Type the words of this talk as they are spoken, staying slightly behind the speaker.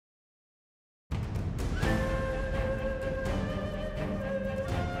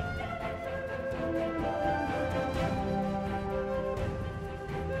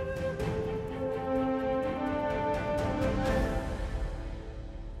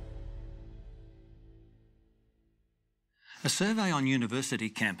A survey on university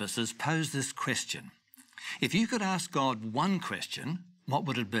campuses posed this question. If you could ask God one question, what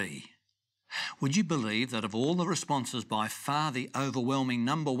would it be? Would you believe that of all the responses, by far the overwhelming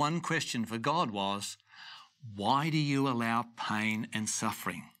number one question for God was, why do you allow pain and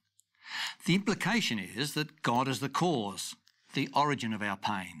suffering? The implication is that God is the cause, the origin of our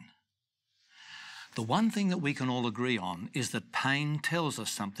pain. The one thing that we can all agree on is that pain tells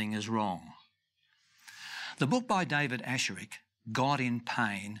us something is wrong. The book by David Asscherick, God in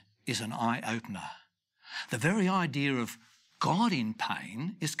Pain, is an eye-opener. The very idea of God in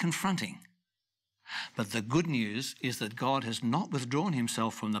pain is confronting. But the good news is that God has not withdrawn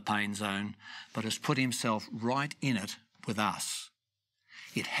himself from the pain zone, but has put himself right in it with us.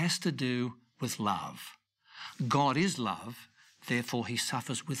 It has to do with love. God is love, therefore he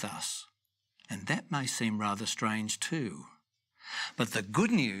suffers with us. And that may seem rather strange too. But the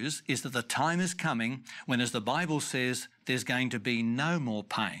good news is that the time is coming when, as the Bible says, there's going to be no more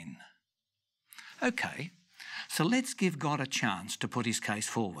pain. Okay, so let's give God a chance to put his case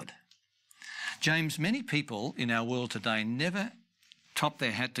forward. James, many people in our world today never top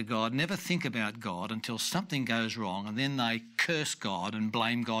their hat to God, never think about God until something goes wrong, and then they curse God and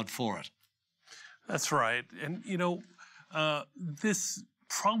blame God for it. That's right. And, you know, this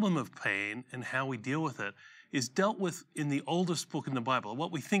problem of pain and how we deal with it is dealt with in the oldest book in the Bible,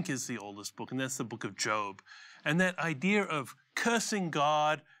 what we think is the oldest book, and that's the book of Job. And that idea of cursing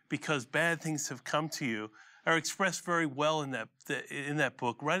God because bad things have come to you are expressed very well in that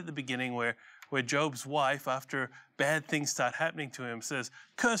book, right at the beginning, where Job's wife, after bad things start happening to him, says,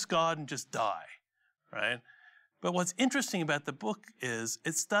 curse God and just die, right? But what's interesting about the book is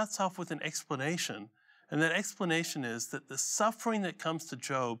it starts off with an explanation, and that explanation is that the suffering that comes to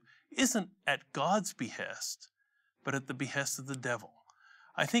Job isn't at God's behest, but at the behest of the devil.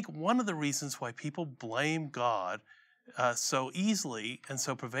 I think one of the reasons why people blame God so easily and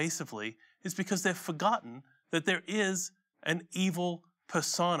so pervasively is because they've forgotten that there is an evil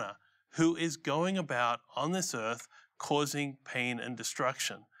persona who is going about on this earth causing pain and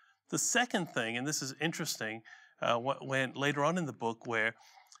destruction. The second thing, and this is interesting, when later on in the book where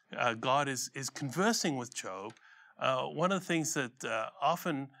God is conversing with Job, one of the things that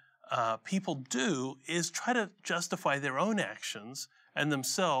often people do is try to justify their own actions and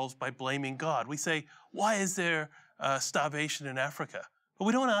themselves by blaming God. We say, why is there starvation in Africa? But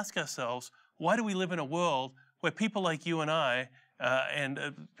we don't ask ourselves, why do we live in a world where people like you and I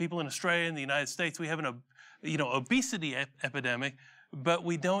and people in Australia and the United States, we have an obesity epidemic, but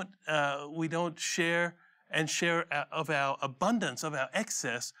we don't share of our abundance, of our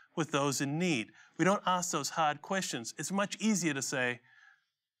excess with those in need. We don't ask those hard questions. It's much easier to say,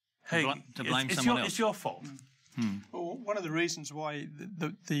 hey, to blame someone else. It's your fault. Well, one of the reasons why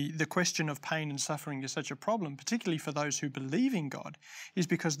the question of pain and suffering is such a problem, particularly for those who believe in God, is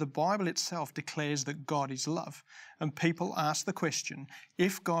because the Bible itself declares that God is love. And people ask the question,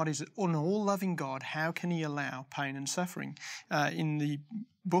 if God is an all-loving God, how can he allow pain and suffering? In the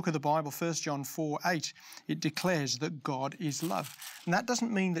book of the Bible, 1 John 4:8, it declares that God is love. And that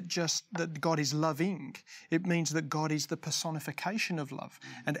doesn't mean that just that God is loving. It means that God is the personification of love.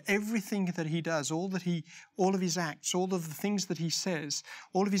 And everything that he does, all of his acts, all of the things that he says,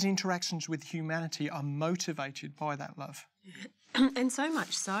 all of his interactions with humanity are motivated by that love. And so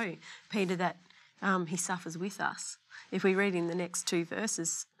much so, Peter, that he suffers with us. If we read in the next two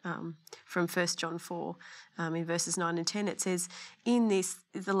verses from 1 John 4, in verses 9 and 10, it says, in this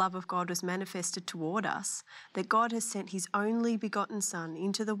the love of God was manifested toward us, that God has sent his only begotten Son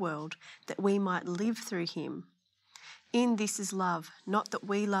into the world that we might live through him. In this is love, not that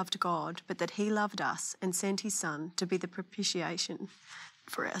we loved God, but that he loved us and sent his Son to be the propitiation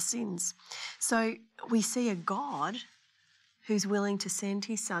for our sins. So we see a God who's willing to send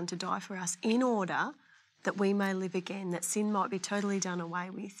his Son to die for us in order that we may live again, that sin might be totally done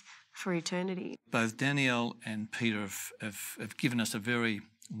away with for eternity. Both Danielle and Peter have given us a very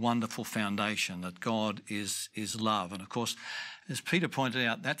wonderful foundation that God is love. And of course, as Peter pointed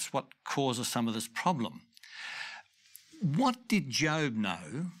out, that's what causes some of this problem. What did Job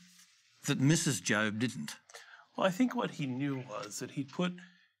know that Mrs. Job didn't? Well, I think what he knew was that he put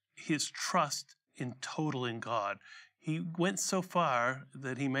his trust in God. He went so far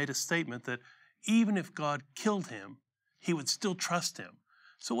that he made a statement that even if God killed him, he would still trust him.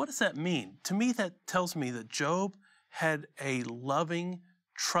 So what does that mean? To me, that tells me that Job had a loving,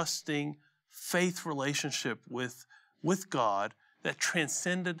 trusting, faith relationship with God that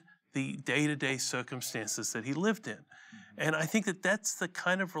transcended the day-to-day circumstances that he lived in. And I think that that's the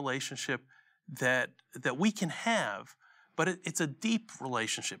kind of relationship that we can have, but it's a deep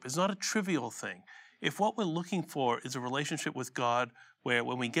relationship. It's not a trivial thing. if what we're looking for is a relationship with God where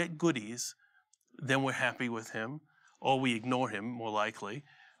when we get goodies, then we're happy with him, or we ignore him, more likely.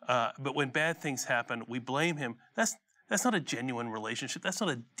 But when bad things happen, we blame him. That's not a genuine relationship. That's not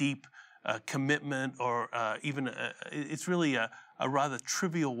a deep commitment, or it's really a rather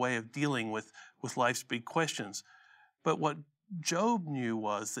trivial way of dealing with life's big questions. But what Job knew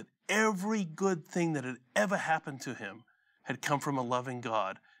was that every good thing that had ever happened to him had come from a loving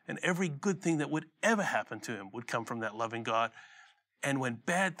God, and every good thing that would ever happen to him would come from that loving God. And when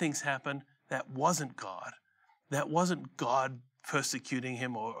bad things happened, that wasn't God. That wasn't God persecuting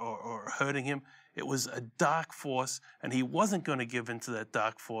him or hurting him. It was a dark force, and he wasn't going to give in to that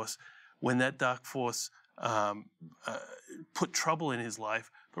dark force when that dark force put trouble in his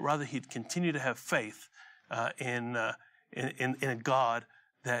life, but rather he'd continue to have faith in a God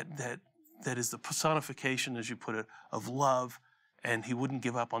that is the personification, as you put it, of love, and he wouldn't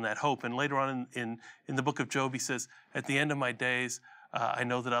give up on that hope. And later on in the book of Job, he says, at the end of my days, I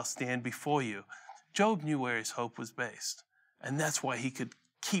know that I'll stand before you. Job knew where his hope was based, and that's why he could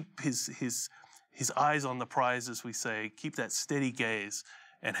keep his eyes on the prize, as we say, keep that steady gaze,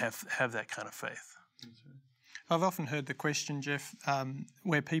 and have that kind of faith. I've often heard the question, Jeff,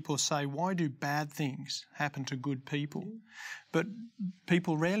 where people say, why do bad things happen to good people? But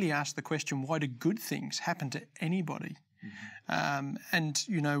people rarely ask the question, why do good things happen to anybody? And,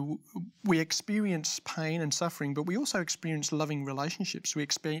 you know, we experience pain and suffering, but we also experience loving relationships. We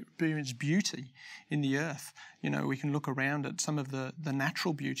experience beauty in the earth. You know, we can look around at some of the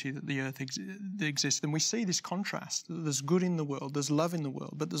natural beauty that the earth exists, and we see this contrast. There's good in the world, there's love in the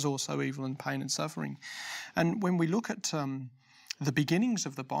world, but there's also evil and pain and suffering. And when we look at the beginnings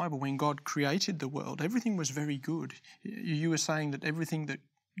of the Bible, when God created the world, everything was very good. You were saying that everything that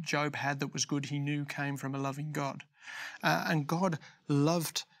Job had that was good, he knew came from a loving God. And God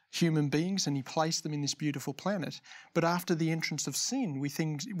loved human beings, and he placed them in this beautiful planet. But after the entrance of sin,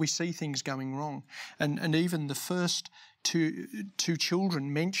 we see things going wrong. And even the first two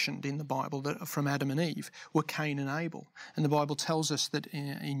children mentioned in the Bible from Adam and Eve were Cain and Abel. And the Bible tells us that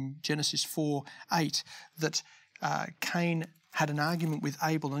in Genesis 4:8 that Cain had an argument with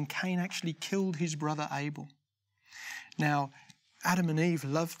Abel, and Cain actually killed his brother Abel. Now, Adam and Eve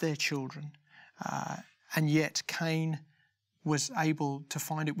loved their children, and yet Cain was able to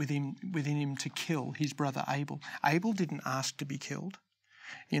find it within him to kill his brother Abel. Abel didn't ask to be killed.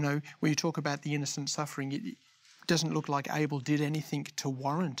 You know, when you talk about the innocent suffering, it doesn't look like Abel did anything to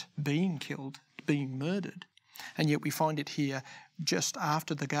warrant being killed, being murdered. And yet we find it here just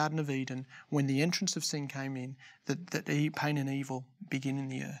after the Garden of Eden, when the entrance of sin came in, that pain and evil begin in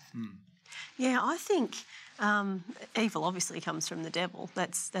the earth. Yeah, I think evil obviously comes from the devil.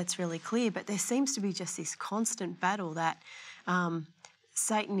 That's really clear. But there seems to be just this constant battle that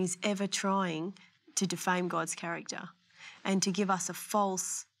Satan is ever trying to defame God's character and to give us a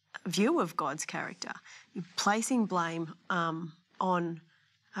false view of God's character, placing blame on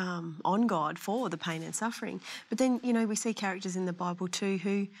God for the pain and suffering. But then, you know, we see characters in the Bible too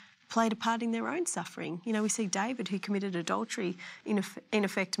who played a part in their own suffering. You know, we see David, who committed adultery, in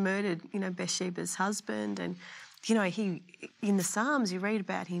effect murdered, you know, Bathsheba's husband. And, you know, he, in the Psalms, you read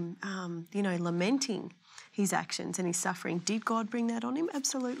about him, you know, lamenting his actions and his suffering. Did God bring that on him?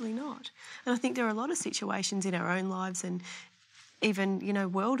 Absolutely not. And I think there are a lot of situations in our own lives and even, you know,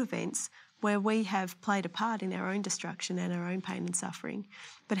 world events where we have played a part in our own destruction and our own pain and suffering.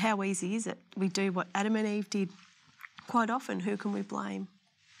 But how easy is it? We do what Adam and Eve did quite often. Who can we blame?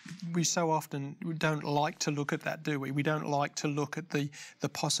 We so often don't like to look at that, do we? We don't like to look at the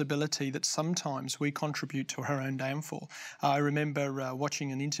possibility that sometimes we contribute to our own downfall. I remember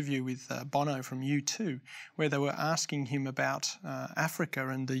watching an interview with Bono from U2, where they were asking him about Africa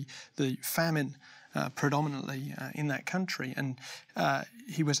and the famine predominantly in that country. And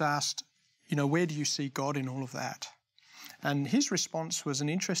he was asked, you know, where do you see God in all of that? And his response was an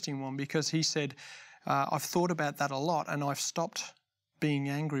interesting one, because he said, I've thought about that a lot, and I've stopped being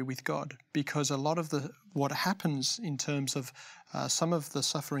angry with God, because a lot of what happens in terms of some of the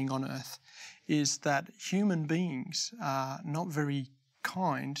suffering on earth is that human beings are not very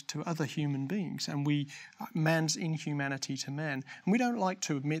kind to other human beings, and man's inhumanity to man. And we don't like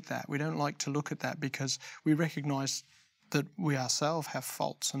to admit that. We don't like to look at that, because we recognise that we ourselves have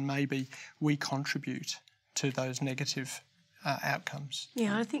faults, and maybe we contribute to those negative outcomes.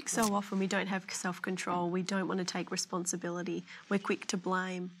 Yeah, I think so often we don't have self-control. We don't want to take responsibility. We're quick to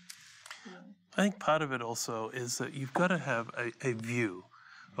blame. I think part of it also is that you've got to have a view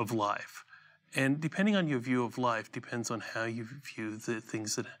of life. And depending on your view of life depends on how you view the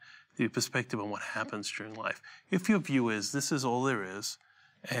things the perspective on what happens during life. If your view is this is all there is,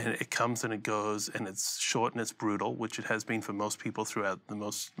 and it comes and it goes, and it's short and it's brutal, which it has been for most people throughout the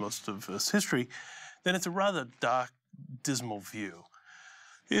most of history, then it's a rather dark, dismal view.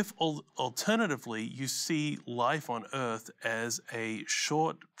 If alternatively you see life on earth as a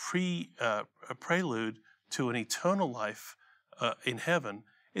short a prelude to an eternal life in heaven,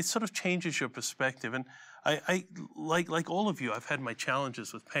 it sort of changes your perspective. And I like all of you, I've had my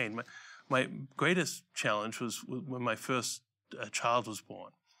challenges with pain. My greatest challenge was when my first child was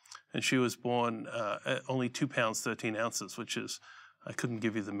born. And she was born at only 2 pounds, 13 ounces, which is, I couldn't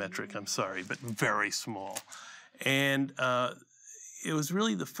give you the metric, I'm sorry, but very small. And it was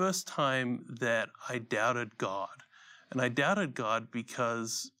really the first time that I doubted God. And I doubted God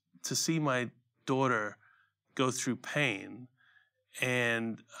because to see my daughter go through pain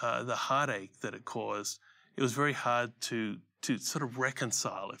and the heartache that it caused, it was very hard to sort of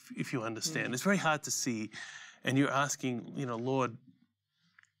reconcile, if you understand. It's very hard to see, and you're asking, you know, Lord,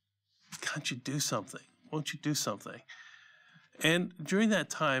 can't you do something? Won't you do something? And during that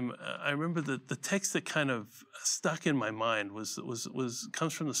time, I remember the text that kind of stuck in my mind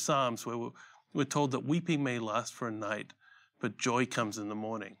comes from the Psalms, where we're told that weeping may last for a night, but joy comes in the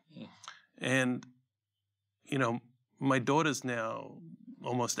morning. Yeah. And, you know, my daughter's now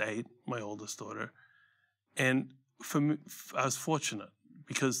almost 8, my oldest daughter, and for me, I was fortunate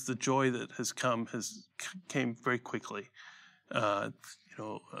because the joy that has came very quickly.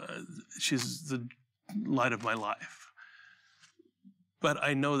 She's the light of my life. But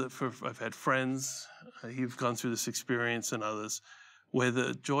I know that I've had friends, you've gone through this experience, and others, where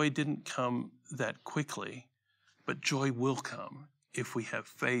the joy didn't come that quickly, but joy will come if we have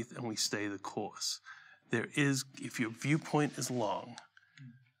faith and we stay the course. If your viewpoint is long,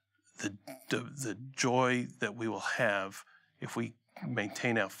 the joy that we will have if we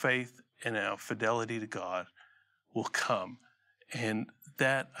maintain our faith and our fidelity to God will come. And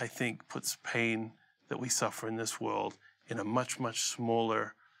that, I think, puts pain that we suffer in this world in a much, much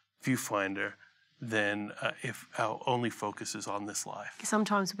smaller viewfinder than if our only focus is on this life.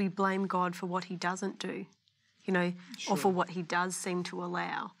 Sometimes we blame God for what he doesn't do, you know, or for what he does seem to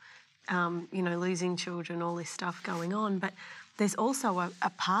allow. You know, losing children, all this stuff going on. But there's also a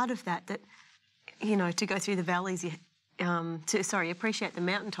part of that, you know, to go through the valleys, appreciate the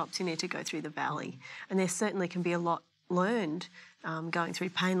mountaintops, you need to go through the valley. And there certainly can be a lot learned going through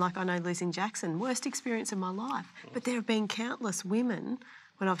pain. Like I know losing Jackson, worst experience of my life. But there have been countless women,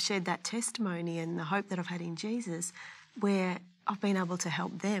 when I've shared that testimony and the hope that I've had in Jesus, where I've been able to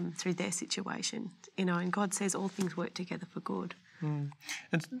help them through their situation, you know, and God says all things work together for good. Mm.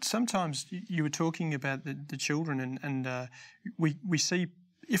 And sometimes you were talking about the children, and we see,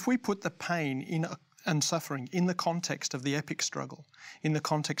 if we put the pain and suffering in the context of the epic struggle, in the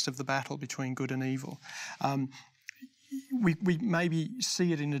context of the battle between good and evil, we maybe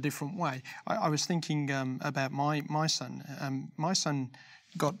see it in a different way. I was thinking about my son. My son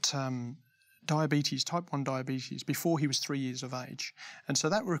got diabetes, type 1 diabetes, before he was 3 years of age. And so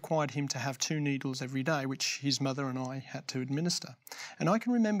that required him to have 2 needles every day, which his mother and I had to administer. And I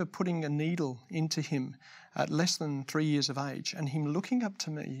can remember putting a needle into him at less than 3 years of age, and him looking up to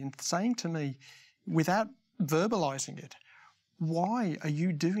me and saying to me, without verbalising it, "Why are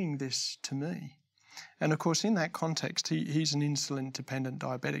you doing this to me?" And of course, in that context, he's an insulin-dependent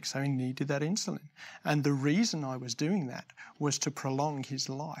diabetic, so he needed that insulin. And the reason I was doing that was to prolong his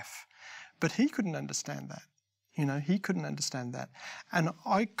life. But he couldn't understand that. You know, he couldn't understand that. And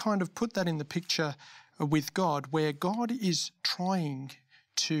I kind of put that in the picture with God, where God is trying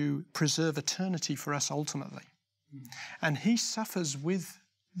to preserve eternity for us ultimately. And he suffers with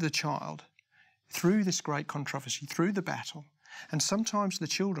the child through this great controversy, through the battle. And sometimes the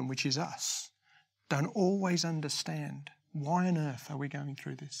children, which is us, don't always understand why on earth are we going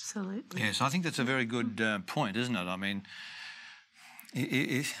through this. Absolutely. Yes, I think that's a very good point, isn't it? I mean,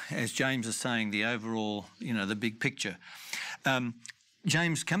 as James is saying, the overall, you know, the big picture.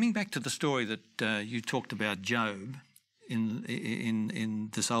 James, coming back to the story that you talked about, Job, in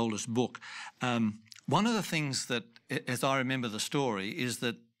this oldest book, one of the things that, as I remember the story, is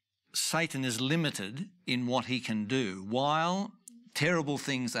that Satan is limited in what he can do. While terrible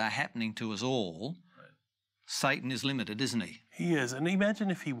things are happening to us all, Satan is limited, isn't he? He is, and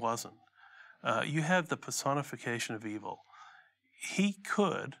imagine if he wasn't. You have the personification of evil. He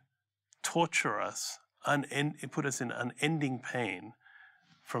could torture us, put us in unending pain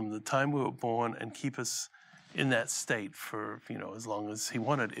from the time we were born and keep us in that state for, you know, as long as he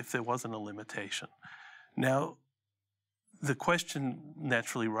wanted, if there wasn't a limitation. Now, the question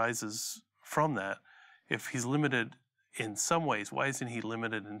naturally rises from that. If he's limited in some ways, why isn't he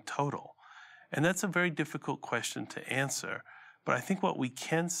limited in total? And that's a very difficult question to answer. But I think what we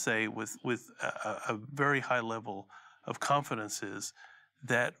can say with a very high level of confidence is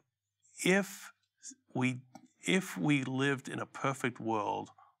that if we lived in a perfect world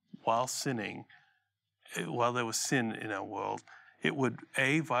while sinning, while there was sin in our world, it would,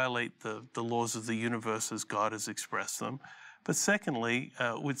 A, violate the laws of the universe as God has expressed them, but secondly,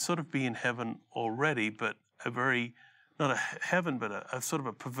 would sort of be in heaven already, but not a heaven, but a sort of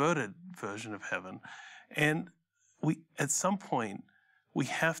a perverted version of heaven. And at some point, we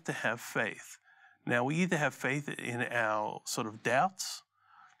have to have faith. Now, we either have faith in our sort of doubts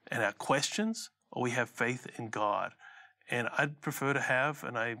and our questions, or we have faith in God. And I'd prefer to have,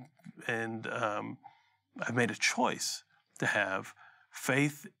 and I've made a choice to have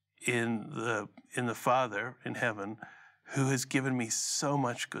faith in the Father in heaven, who has given me so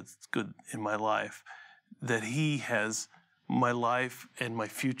much good in my life, that He has my life and my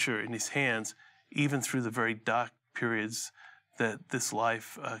future in His hands, even through the very dark periods that this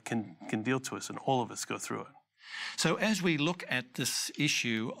life can deal to us, and all of us go through it. So as we look at this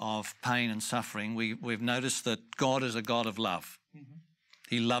issue of pain and suffering, we've noticed that God is a God of love. Mm-hmm.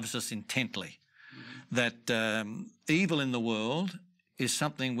 He loves us intently. Mm-hmm. That evil in the world is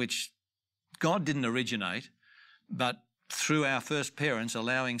something which God didn't originate, but through our first parents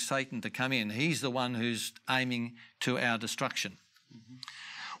allowing Satan to come in, he's the one who's aiming to our destruction. Mm-hmm.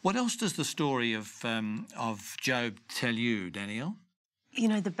 What else does the story of Job tell you, Danielle? You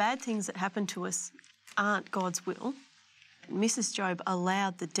know, the bad things that happen to us aren't God's will. Mrs. Job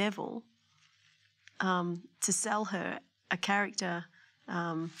allowed the devil to sell her a character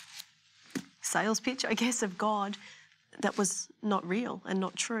sales pitch, I guess, of God that was not real and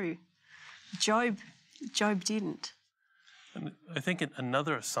not true. Job didn't. And I think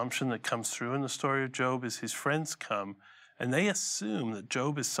another assumption that comes through in the story of Job is his friends come and they assume that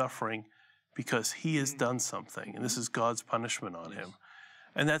Job is suffering because he has done something, and this is God's punishment on him.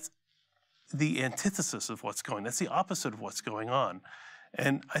 And that's the antithesis of what's going on. That's the opposite of what's going on.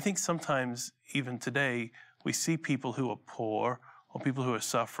 And I think sometimes, even today, we see people who are poor or people who are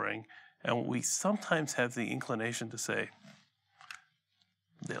suffering, and we sometimes have the inclination to say,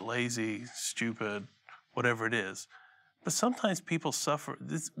 they're lazy, stupid, whatever it is. But sometimes people suffer.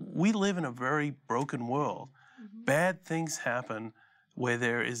 We live in a very broken world. Mm-hmm. Bad things happen where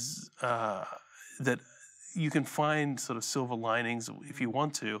there is, that you can find sort of silver linings if you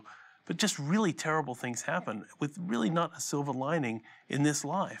want to, but just really terrible things happen with really not a silver lining in this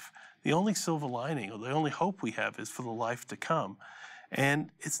life. The only silver lining, or the only hope we have, is for the life to come. And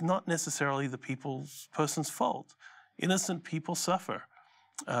it's not necessarily the person's fault. Innocent people suffer.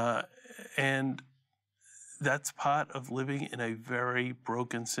 And that's part of living in a very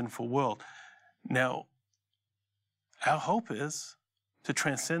broken, sinful world. Now, our hope is to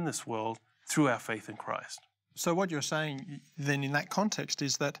transcend this world through our faith in Christ. So what you're saying then in that context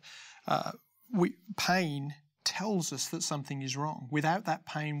is that pain tells us that something is wrong. Without that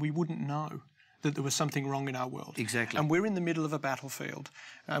pain, we wouldn't know that there was something wrong in our world. Exactly. And we're in the middle of a battlefield,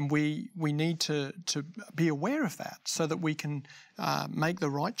 and we need to be aware of that so that we can make the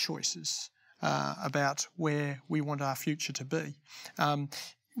right choices about where we want our future to be.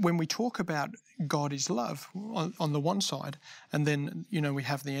 When we talk about God is love on the one side, and then, you know, we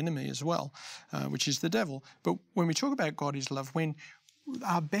have the enemy as well, which is the devil. But when we talk about God is love, when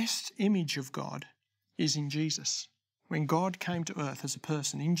our best image of God is in Jesus, when God came to earth as a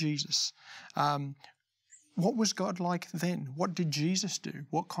person in Jesus, what was God like then? What did Jesus do?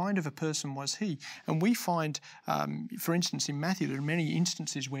 What kind of a person was he? And we find, for instance, in Matthew, there are many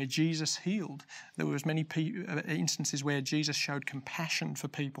instances where Jesus healed. There was many instances where Jesus showed compassion for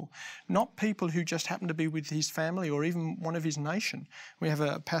people, not people who just happened to be with his family or even one of his nation. We have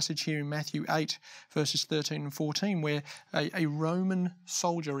a passage here in Matthew 8, verses 13 and 14, where a Roman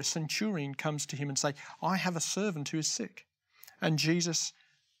soldier, a centurion, comes to him and say, I have a servant who is sick. And Jesus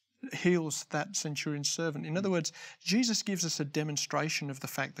heals that centurion's servant. In other words, Jesus gives us a demonstration of the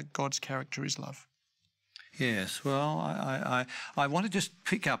fact that God's character is love. Yes, well, I want to just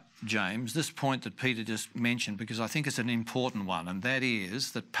pick up, James, this point that Peter just mentioned, because I think it's an important one, and that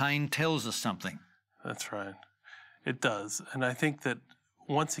is that pain tells us something. That's right. It does. And I think that,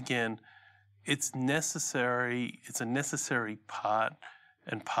 once again, it's necessary. It's a necessary part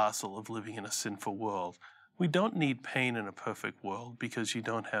and parcel of living in a sinful world. We don't need pain in a perfect world because you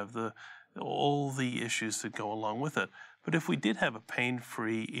don't have all the issues that go along with it. But if we did have a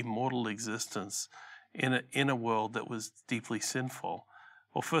pain-free, immortal existence in a world that was deeply sinful,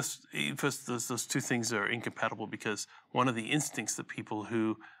 well, first those two things are incompatible, because one of the instincts that people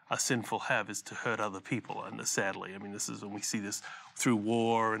who are sinful have is to hurt other people. And sadly, I mean, this is when we see this through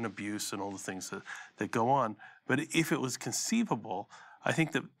war and abuse and all the things that go on. But if it was conceivable, I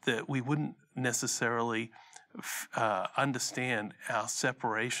think that we wouldn't necessarily understand our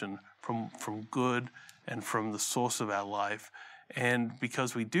separation from good and from the source of our life. And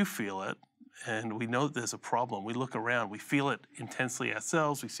because we do feel it, and we know that there's a problem, we look around, we feel it intensely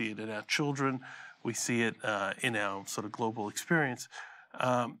ourselves, we see it in our children, we see it in our sort of global experience,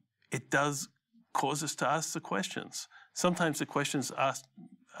 it does cause us to ask the questions. Sometimes the questions asked,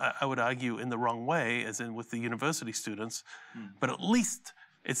 I would argue, in the wrong way, as in with the university students, but at least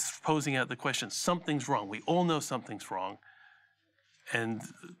it's posing out the question, something's wrong. We all know something's wrong. And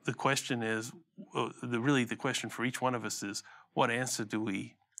the question is, really the question for each one of us is, what answer do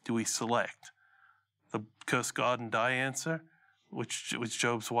we select? The curse God and die answer, which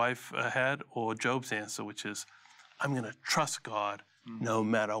Job's wife had, or Job's answer, which is, I'm going to trust God no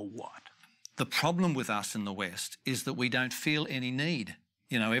matter what. The problem with us in the West is that we don't feel any need.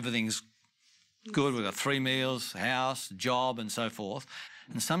 You know, everything's good. We've got 3 meals, house, job, and so forth.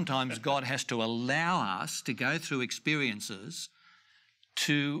 And sometimes God has to allow us to go through experiences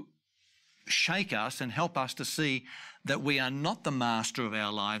to shake us and help us to see that we are not the master of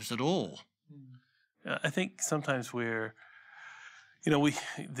our lives at all. I think sometimes we're,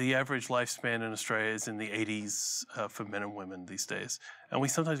 the average lifespan in Australia is in the 80s for men and women these days. And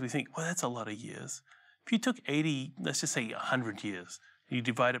sometimes we think, well, that's a lot of years. If you took 80, let's just say 100 years, and you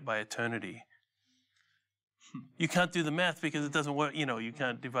divide it by eternity, you can't do the math because it doesn't work. You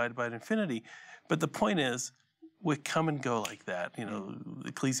can't divide it by infinity. But the point is, we come and go like that.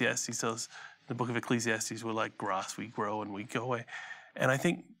 Ecclesiastes tells, the book of Ecclesiastes, we're like grass. We grow and we go away. And I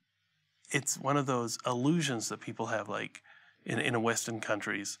think it's one of those illusions that people have, like in Western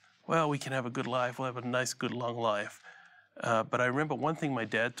countries. Well, we can have a good life. We'll have a nice, good, long life. But I remember one thing my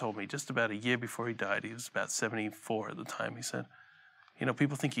dad told me just about a year before he died. He was about 74 at the time. He said,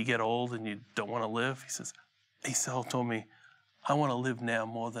 people think you get old and you don't want to live. He told me, I want to live now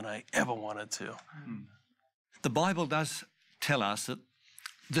more than I ever wanted to. The Bible does tell us that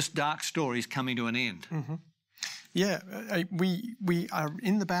this dark story is coming to an end. Mm-hmm. Yeah, we are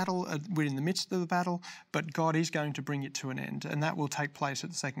in the battle, we're in the midst of the battle, but God is going to bring it to an end, and that will take place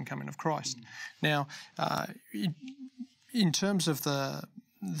at the second coming of Christ. Now, in terms of the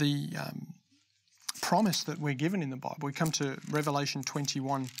promise that we're given in the Bible, we come to Revelation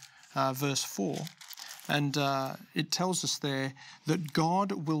 21, verse 4, and it tells us there that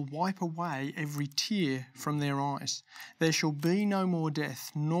God will wipe away every tear from their eyes. There shall be no more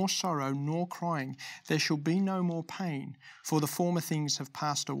death, nor sorrow, nor crying. There shall be no more pain, for the former things have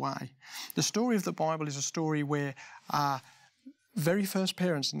passed away. The story of the Bible is a story where very first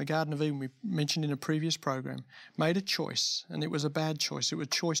parents in the Garden of Eden, we mentioned in a previous program, made a choice, and it was a bad choice. It was a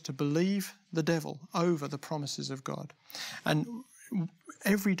choice to believe the devil over the promises of God. And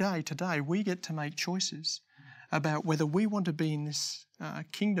every day today, we get to make choices about whether we want to be in this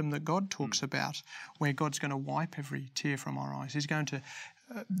kingdom that God talks about, where God's going to wipe every tear from our eyes. He's going to,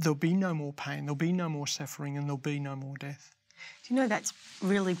 there'll be no more pain, there'll be no more suffering, and there'll be no more death. Do you know, that's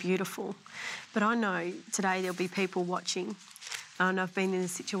really beautiful. But I know today there'll be people watching, and I've been in a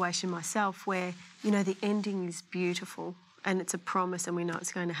situation myself where, the ending is beautiful and it's a promise and we know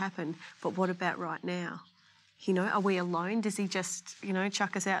it's going to happen. But what about right now? Are we alone? Does he just,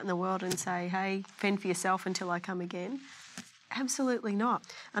 chuck us out in the world and say, hey, fend for yourself until I come again? Absolutely not.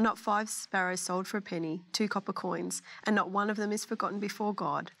 Are not 5 sparrows sold for a penny, 2 copper coins, and not one of them is forgotten before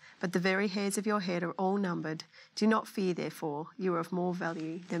God? But the very hairs of your head are all numbered. Do not fear, therefore, you are of more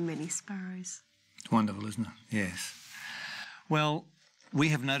value than many sparrows. Wonderful, isn't it? Yes. Well, we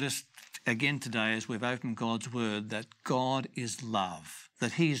have noticed again today as we've opened God's Word that God is love,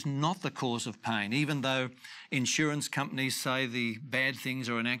 that he is not the cause of pain. Even though insurance companies say the bad things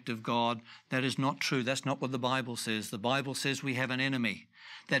are an act of God, that is not true. That's not what the Bible says. The Bible says we have an enemy,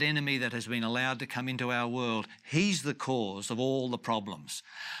 that enemy that has been allowed to come into our world. He's the cause of all the problems.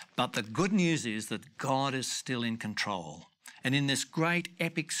 But the good news is that God is still in control. And in this great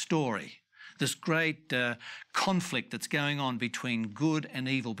epic story, this great conflict that's going on between good and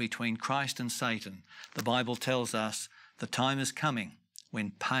evil, between Christ and Satan, the Bible tells us the time is coming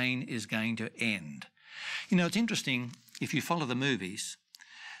when pain is going to end. It's interesting, if you follow the movies,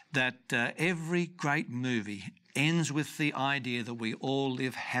 that every great movie ends with the idea that we all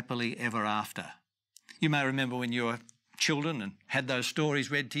live happily ever after. You may remember when you were children and had those stories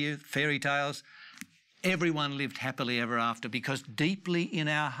read to you, fairy tales. Everyone lived happily ever after because deeply in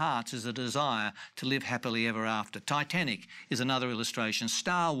our hearts is a desire to live happily ever after. Titanic is another illustration.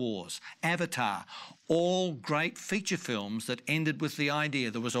 Star Wars, Avatar, all great feature films that ended with the idea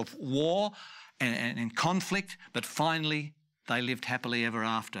there was a war and conflict, but finally they lived happily ever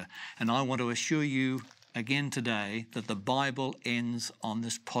after. And I want to assure you again today that the Bible ends on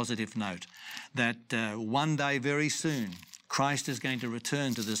this positive note, that one day very soon Christ is going to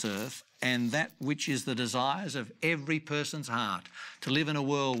return to this earth, and that which is the desires of every person's heart, to live in a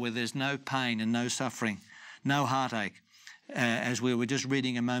world where there's no pain and no suffering, no heartache, as we were just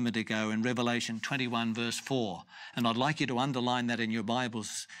reading a moment ago in Revelation 21 verse 4. And I'd like you to underline that in your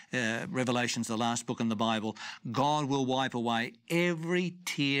Bibles. Revelation's the last book in the Bible. God will wipe away every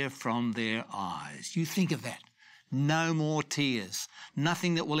tear from their eyes. You think of that. No more tears.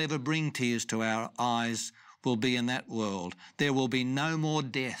 Nothing that will ever bring tears to our eyes will be in that world. There will be no more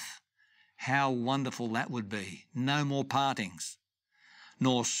death. How wonderful that would be. No more partings,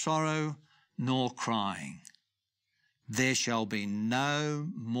 nor sorrow, nor crying. There shall be no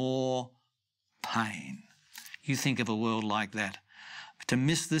more pain. You think of a world like that. To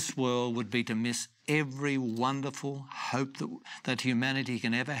miss this world would be to miss every wonderful hope that humanity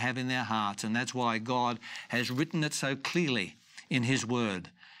can ever have in their hearts. And that's why God has written it so clearly in his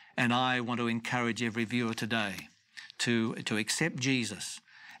word. And I want to encourage every viewer today to accept Jesus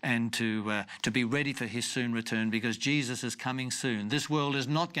and to be ready for his soon return, because Jesus is coming soon. This world is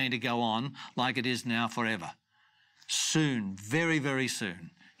not going to go on like it is now forever. Soon, very, very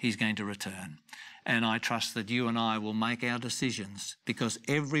soon, he's going to return. And I trust that you and I will make our decisions, because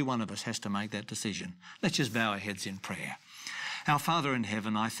every one of us has to make that decision. Let's just bow our heads in prayer. Our Father in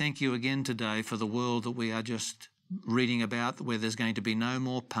heaven, I thank you again today for the world that we are just reading about, where there's going to be no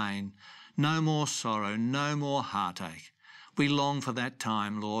more pain, no more sorrow, no more heartache. We long for that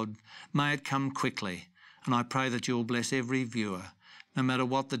time, Lord. May it come quickly. And I pray that you'll bless every viewer, no matter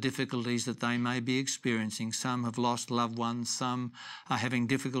what the difficulties that they may be experiencing. Some have lost loved ones, some are having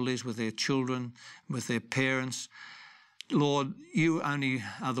difficulties with their children, with their parents. Lord, you only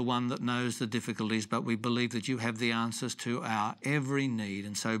are the one that knows the difficulties, but we believe that you have the answers to our every need.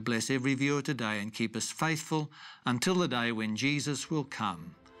 And so bless every viewer today and keep us faithful until the day when Jesus will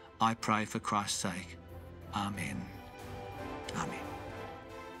come. I pray for Christ's sake. Amen.